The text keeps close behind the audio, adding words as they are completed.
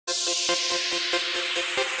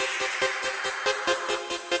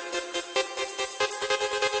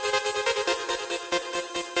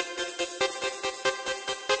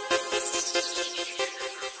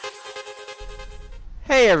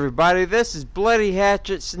Hey everybody, this is Bloody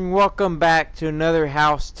Hatchetz and welcome back to another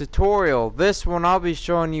house tutorial. This one I'll be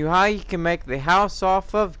showing you how you can make the house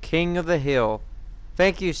off of King of the Hill.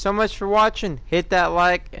 Thank you so much for watching, hit that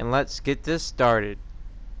like and let's get this started.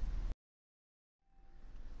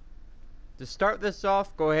 To start this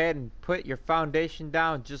off, go ahead and put your foundation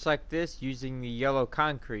down just like this using the yellow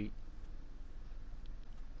concrete.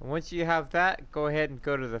 And once you have that, go ahead and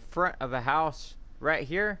go to the front of the house right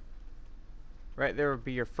here. Right there will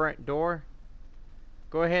be your front door.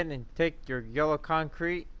 Go ahead and take your yellow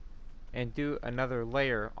concrete and do another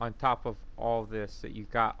layer on top of all this that you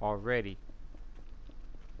got already.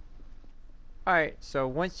 Alright, so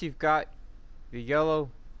once you've got the yellow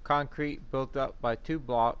concrete built up by 2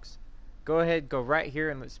 blocks, go ahead, go right here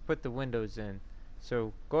and let's put the windows in.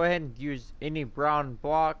 So go ahead and use any brown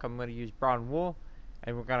block. I'm going to use brown wool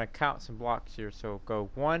and we're going to count some blocks here. So go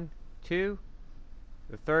 1, 2.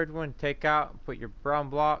 The third one, take out, put your brown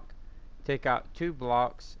block, take out 2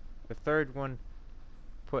 blocks. The third one,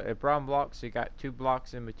 put a brown block, so you got 2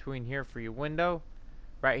 blocks in between here for your window.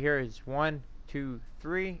 Right here is 1, 2,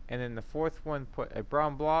 3, and then the fourth one, put a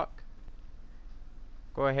brown block.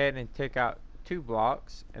 Go ahead and take out 2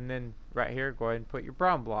 blocks, and then right here, go ahead and put your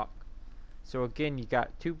brown block. So again, you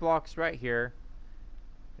got 2 blocks right here,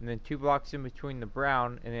 and then 2 blocks in between the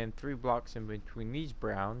brown, and then 3 blocks in between these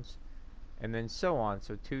browns. And then so on.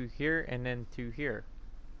 So 2 here and then 2 here.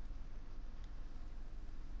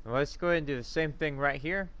 Now let's go ahead and do the same thing right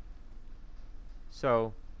here.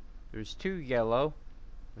 So there's 2 yellow.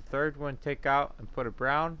 The third one take out and put a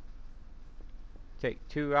brown. Take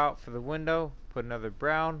 2 out for the window. Put another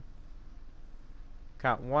brown.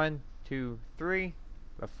 Count 1, 2, 3.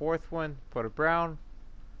 The fourth one, put a brown.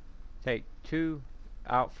 Take 2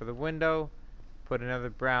 out for the window. Put another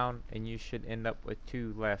brown, and you should end up with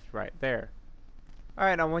 2 left right there.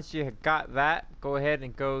 Alright, now once you have got that, go ahead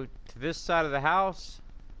and go to this side of the house.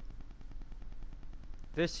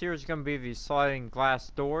 This here is going to be the sliding glass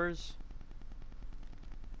doors.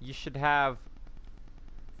 You should have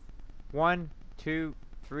 1, 2,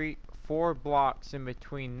 3, 4 blocks in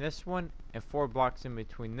between this one and 4 blocks in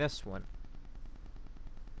between this one.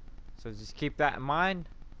 So just keep that in mind.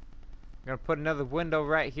 I'm going to put another window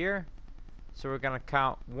right here. So we're going to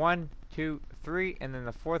count 1, 2, 3, and then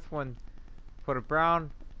the fourth one, put a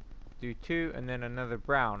brown, do 2, and then another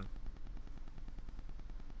brown.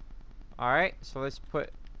 Alright, so let's put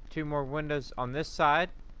 2 more windows on this side.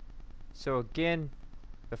 So again,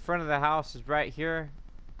 the front of the house is right here.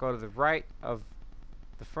 Go to the right of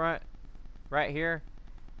the front, right here,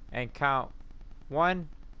 and count 1,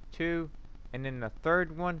 2, and then the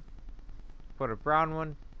third one, put a brown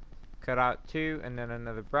one, cut out 2, and then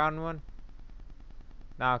another brown one.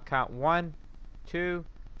 Now count 1, 2,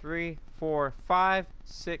 3, 4, 5,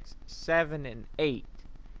 6, 7, and 8.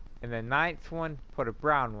 And the 9th one, put a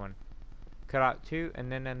brown one. Cut out 2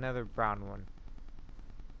 and then another brown one.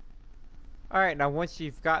 Alright, now once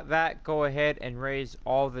you've got that, go ahead and raise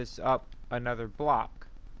all this up another block.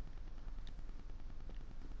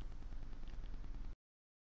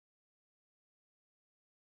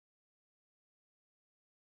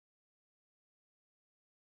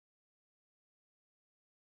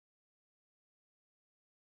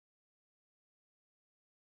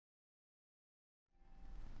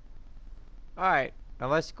 Alright, now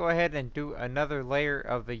let's go ahead and do another layer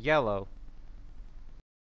of the yellow.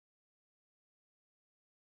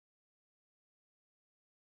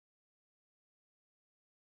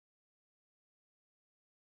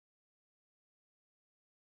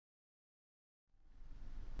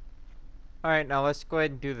 Alright, now let's go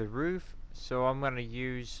ahead and do the roof. So I'm going to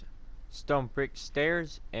use stone brick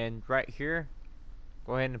stairs, and right here,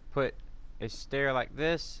 go ahead and put a stair like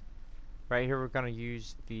this. Right here we're going to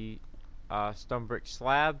use the stone brick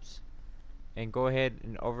slabs, and go ahead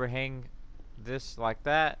and overhang this like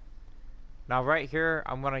that. Now right here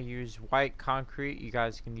I'm going to use white concrete. You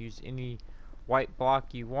guys can use any white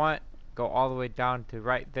block you want. Go all the way down to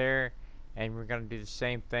right there, and we're going to do the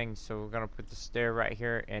same thing. So we're going to put the stair right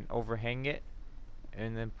here and overhang it,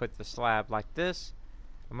 and then put the slab like this.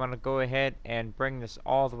 I'm going to go ahead and bring this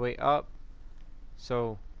all the way up,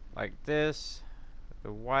 so like this,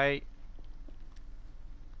 the white,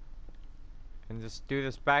 and just do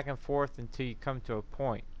this back and forth until you come to a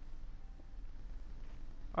point.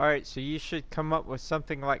 Alright, so you should come up with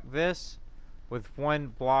something like this with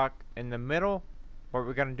 1 block in the middle. What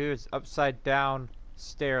we're going to do is upside down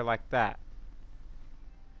stair like that.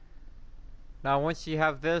 Now once you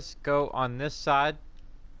have this, go on this side,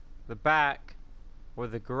 the back, where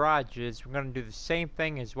the garage is. We're going to do the same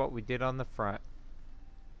thing as what we did on the front.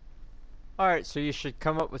 Alright, so you should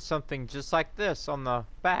come up with something just like this on the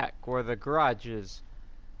back where the garage is.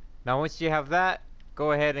 Now once you have that,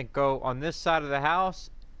 go ahead and go on this side of the house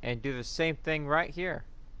and do the same thing right here.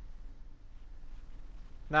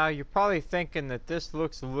 Now you're probably thinking that this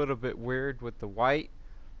looks a little bit weird with the white,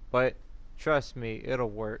 but trust me, it'll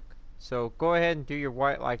work. So go ahead and do your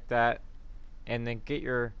white like that, and then get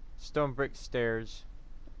your stone brick stairs.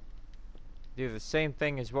 Do the same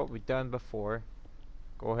thing as what we've done before.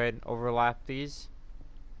 Go ahead and overlap these.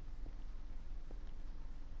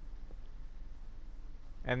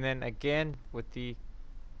 And then again with the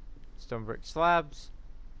stone brick slabs.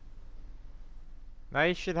 Now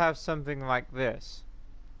you should have something like this.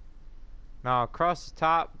 Now across the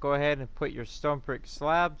top, go ahead and put your stone brick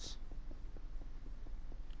slabs.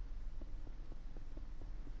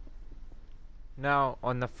 Now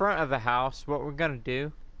on the front of the house, what we're going to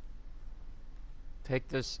do, take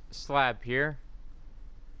this slab here,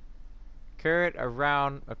 carry it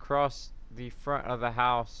around across the front of the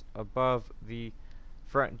house above the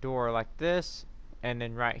front door like this, and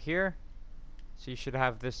then right here. So you should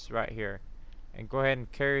have this right here. And go ahead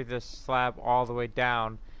and carry this slab all the way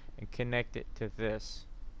down and connect it to this.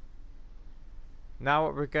 Now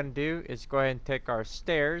what we're going to do is go ahead and take our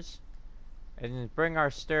stairs and then bring our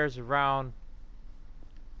stairs around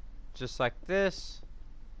just like this.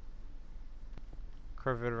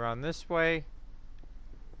 Curve it around this way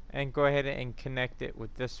and go ahead and connect it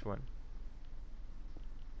with this one.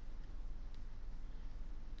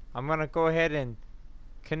 I'm going to go ahead and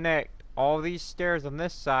connect all these stairs on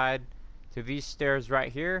this side to these stairs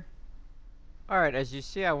right here. Alright, as you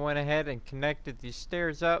see, I went ahead and connected these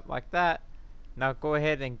stairs up like that. Now go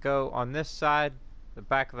ahead and go on this side, the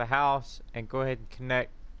back of the house, and go ahead and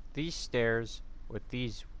connect these stairs with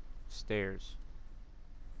these stairs.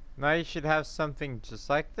 Now you should have something just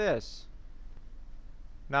like this.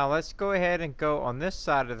 Now let's go ahead and go on this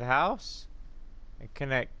side of the house and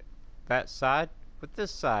connect that side with this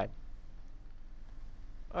side.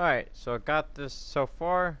 Alright, so I got this so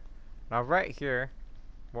far. Now right here,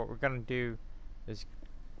 what we're going to do is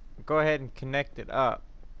go ahead and connect it up.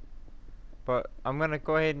 But I'm going to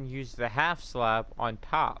go ahead and use the half slab on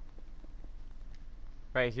top.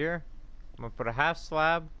 Right here, I'm going to put a half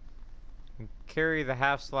slab and carry the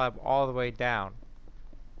half slab all the way down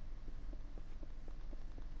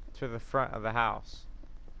to the front of the house.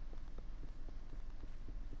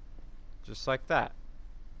 Just like that.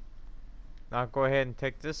 Now go ahead and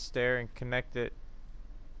take this stair and connect it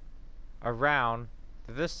around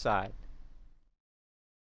to this side.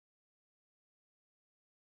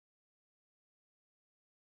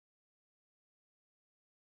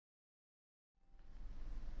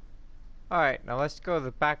 Alright, now let's go to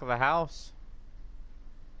the back of the house.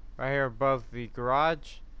 Right here above the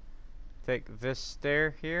garage. Take this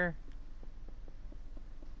stair here.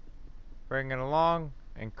 Bring it along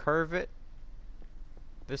and curve it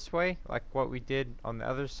this way, like what we did on the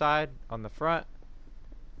other side, on the front.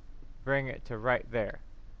 Bring it to right there.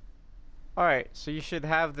 Alright, so you should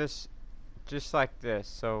have this just like this.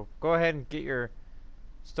 So go ahead and get your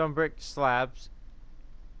stone brick slabs.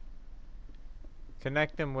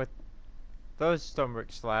 Connect them with those stone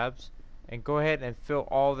brick slabs. And go ahead and fill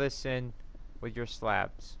all this in with your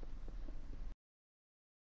slabs.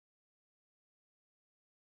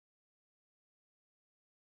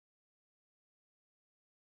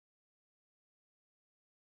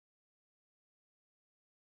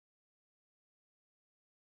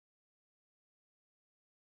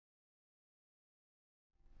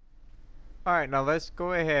 Alright, now let's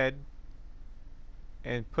go ahead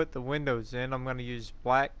and put the windows in. I'm going to use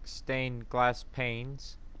black stained glass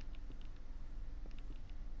panes.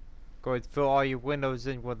 Go ahead and fill all your windows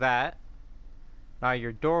in with that. Now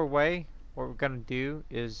your doorway, what we're going to do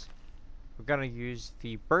is we're going to use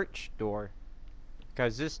the birch door,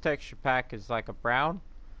 because this texture pack is like a brown,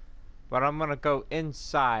 but I'm going to go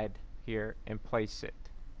inside here and place it.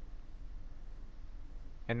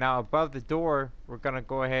 And now above the door, we're going to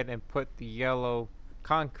go ahead and put the yellow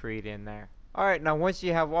concrete in there. Alright, now once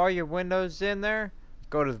you have all your windows in there,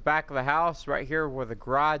 go to the back of the house right here where the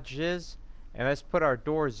garage is, and let's put our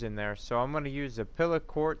doors in there. So I'm going to use a pillar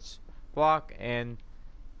quartz block and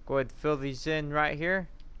go ahead and fill these in right here.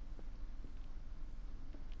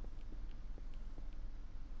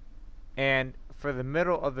 And for the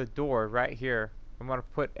middle of the door right here, I'm going to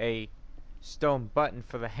put a stone button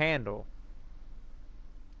for the handle.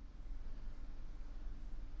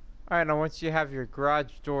 Alright, now once you have your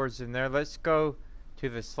garage doors in there, let's go to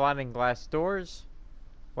the sliding glass doors.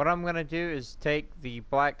 What I'm going to do is take the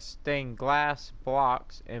black stained glass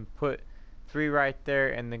blocks and put 3 right there,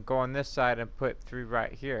 and then go on this side and put 3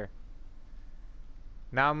 right here.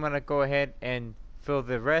 Now I'm going to go ahead and fill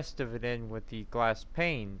the rest of it in with the glass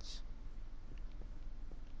panes.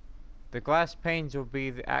 The glass panes will be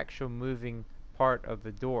the actual moving part of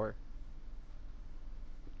the door.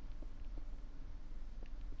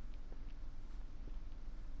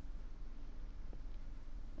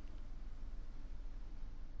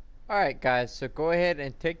 Alright guys, so go ahead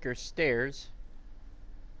and take your stairs.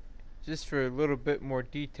 Just for a little bit more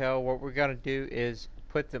detail, what we're going to do is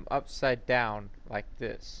put them upside down like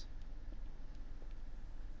this.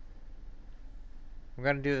 We're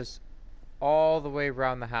going to do this all the way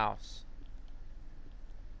around the house.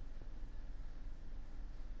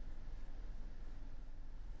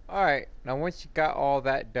 Alright, now once you got all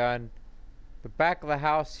that done, the back of the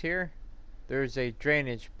house here, there's a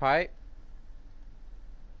drainage pipe.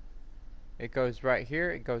 It goes right here,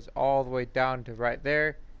 it goes all the way down to right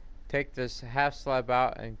there. Take this half slab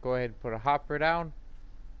out and go ahead and put a hopper down.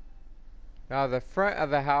 Now the front of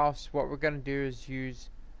the house, what we're going to do is use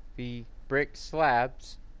the brick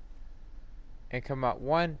slabs and come out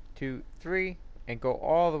 1, 2, 3 and go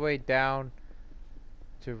all the way down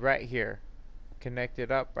to right here. Connect it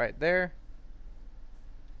up right there.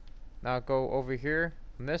 Now go over here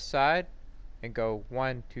on this side and go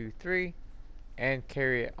 1, 2, 3 and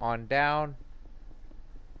carry it on down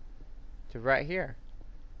to right here.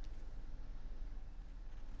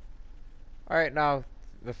 Alright, now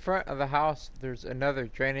the front of the house, there's another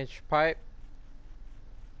drainage pipe,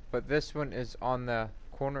 but this one is on the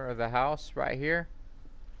corner of the house right here.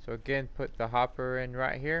 So again, put the hopper in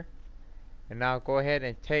right here, and now go ahead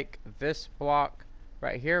and take this block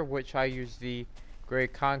right here, which I use the gray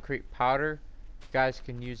concrete powder. You guys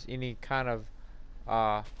can use any kind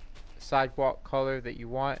of sidewalk color that you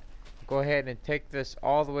want. Go ahead and take this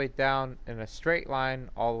all the way down in a straight line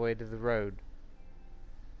all the way to the road.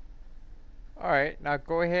 Alright, now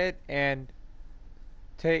go ahead and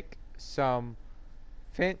take some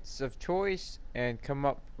fence of choice and come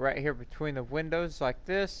up right here between the windows like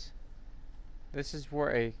this. This is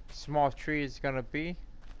where a small tree is going to be.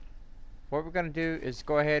 What we're going to do is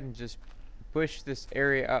go ahead and just push this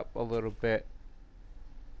area up a little bit.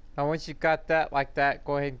 Now once you've got that like that,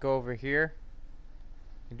 go ahead and go over here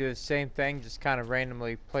and do the same thing, just kind of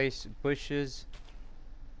randomly place bushes.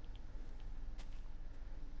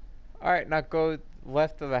 Alright, now go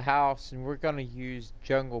left of the house and we're going to use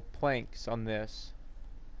jungle planks on this.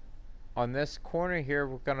 On this corner here,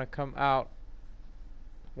 we're going to come out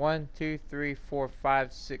 1, 2, 3, 4,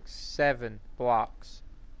 5, 6, 7 blocks.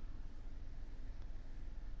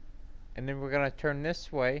 And then we're going to turn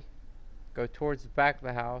this way, go towards the back of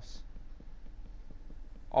the house,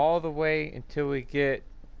 all the way until we get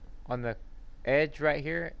on the edge right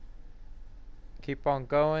here. Keep on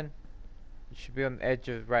going. You should be on the edge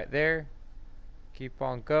of right there. Keep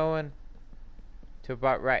on going to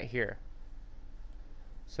about right here.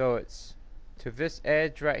 So it's to this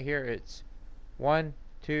edge right here. It's 1,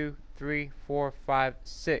 2, 3, 4, 5,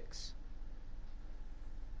 6.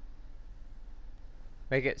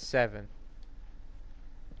 Make it 7.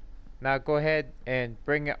 Now go ahead and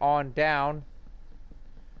bring it on down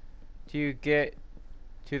till you get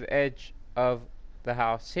to the edge of the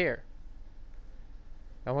house here.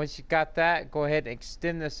 Now once you got that, go ahead and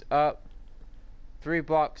extend this up 3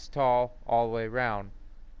 blocks tall all the way around.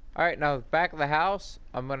 Alright, now the back of the house,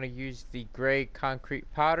 I'm going to use the gray concrete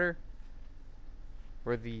powder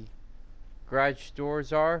where the garage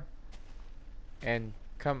doors are and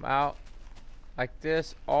come out like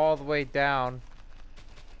this all the way down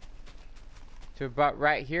to about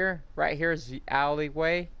right here. Right here is the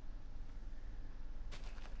alleyway.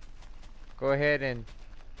 Go ahead and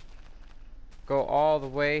go all the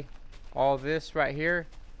way, all this right here.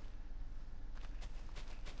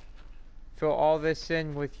 Fill all this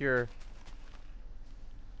in with your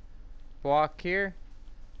block here,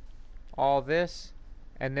 all this,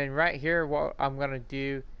 and then right here what I'm gonna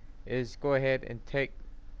do is go ahead and take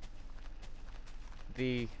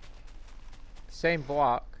the same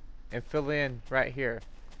block and fill in right here.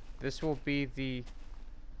 This will be the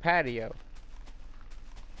patio.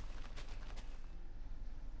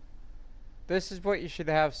 This is what you should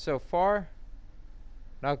have so far.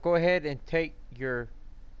 Now go ahead and take your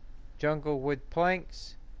jungle wood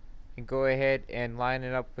planks and go ahead and line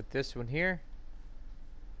it up with this one here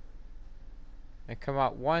and come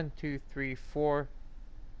out 1, 2, 3, 4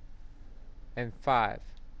 and 5.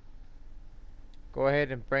 Go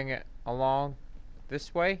ahead and bring it along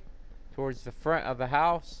this way towards the front of the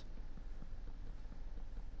house,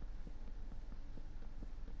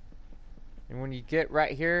 and when you get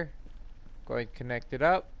right here, go ahead and connect it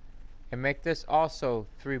up and make this also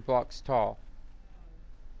 3 blocks tall.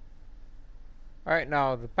 Alright,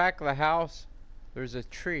 now the back of the house, there's a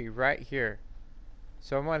tree right here.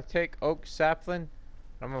 So I'm going to take oak sapling,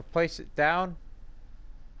 I'm going to place it down.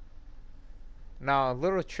 Now a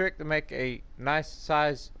little trick to make a nice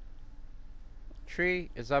size tree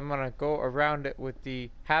is I'm going to go around it with the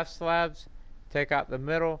half slabs, take out the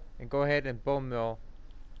middle, and go ahead and bone mill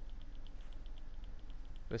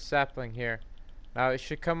the sapling here. Now it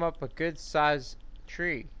should come up a good size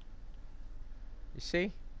tree. You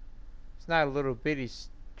see? It's not a little bitty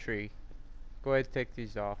tree. Go ahead and take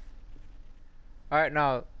these off. Alright,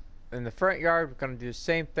 now in the front yard we're going to do the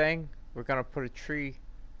same thing. We're going to put a tree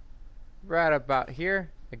right about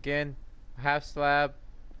here. Again, half slab,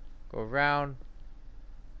 go around,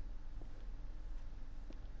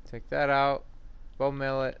 take that out, bone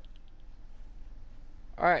mill it.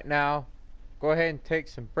 Alright, now go ahead and take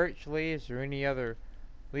some birch leaves or any other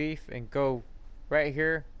leaf and go right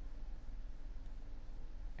here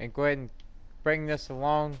and go ahead and bring this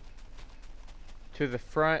along to the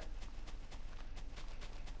front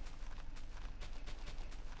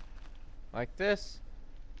like this.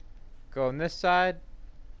 Go on this side,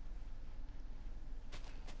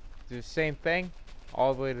 do the same thing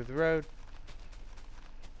all the way to the road.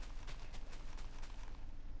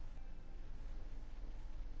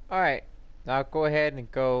 Alright, now go ahead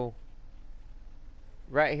and go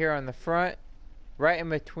right here on the front, right in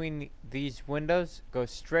between these windows. Go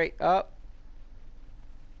straight up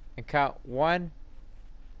and count 1,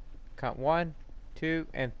 2,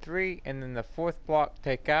 and 3, and then the fourth block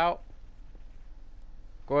take out.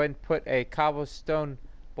 Go ahead and put a cobblestone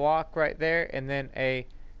block right there and then a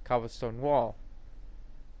cobblestone wall.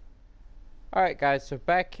 Alright guys, so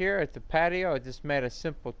back here at the patio I just made a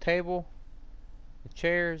simple table, the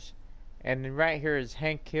chairs, and then right here is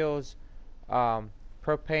Hank Hill's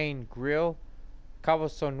propane grill,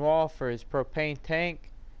 cobblestone wall for his propane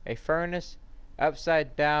tank, a furnace,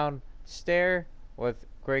 upside down stair with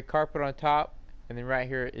gray carpet on top, and then right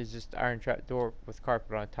here is just the iron trap door with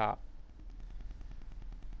carpet on top.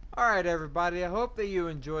 Alright everybody, I hope that you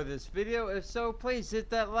enjoyed this video. If so, please hit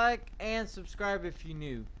that like and subscribe if you're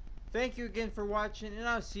new. Thank you again for watching, and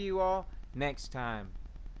I'll see you all next time.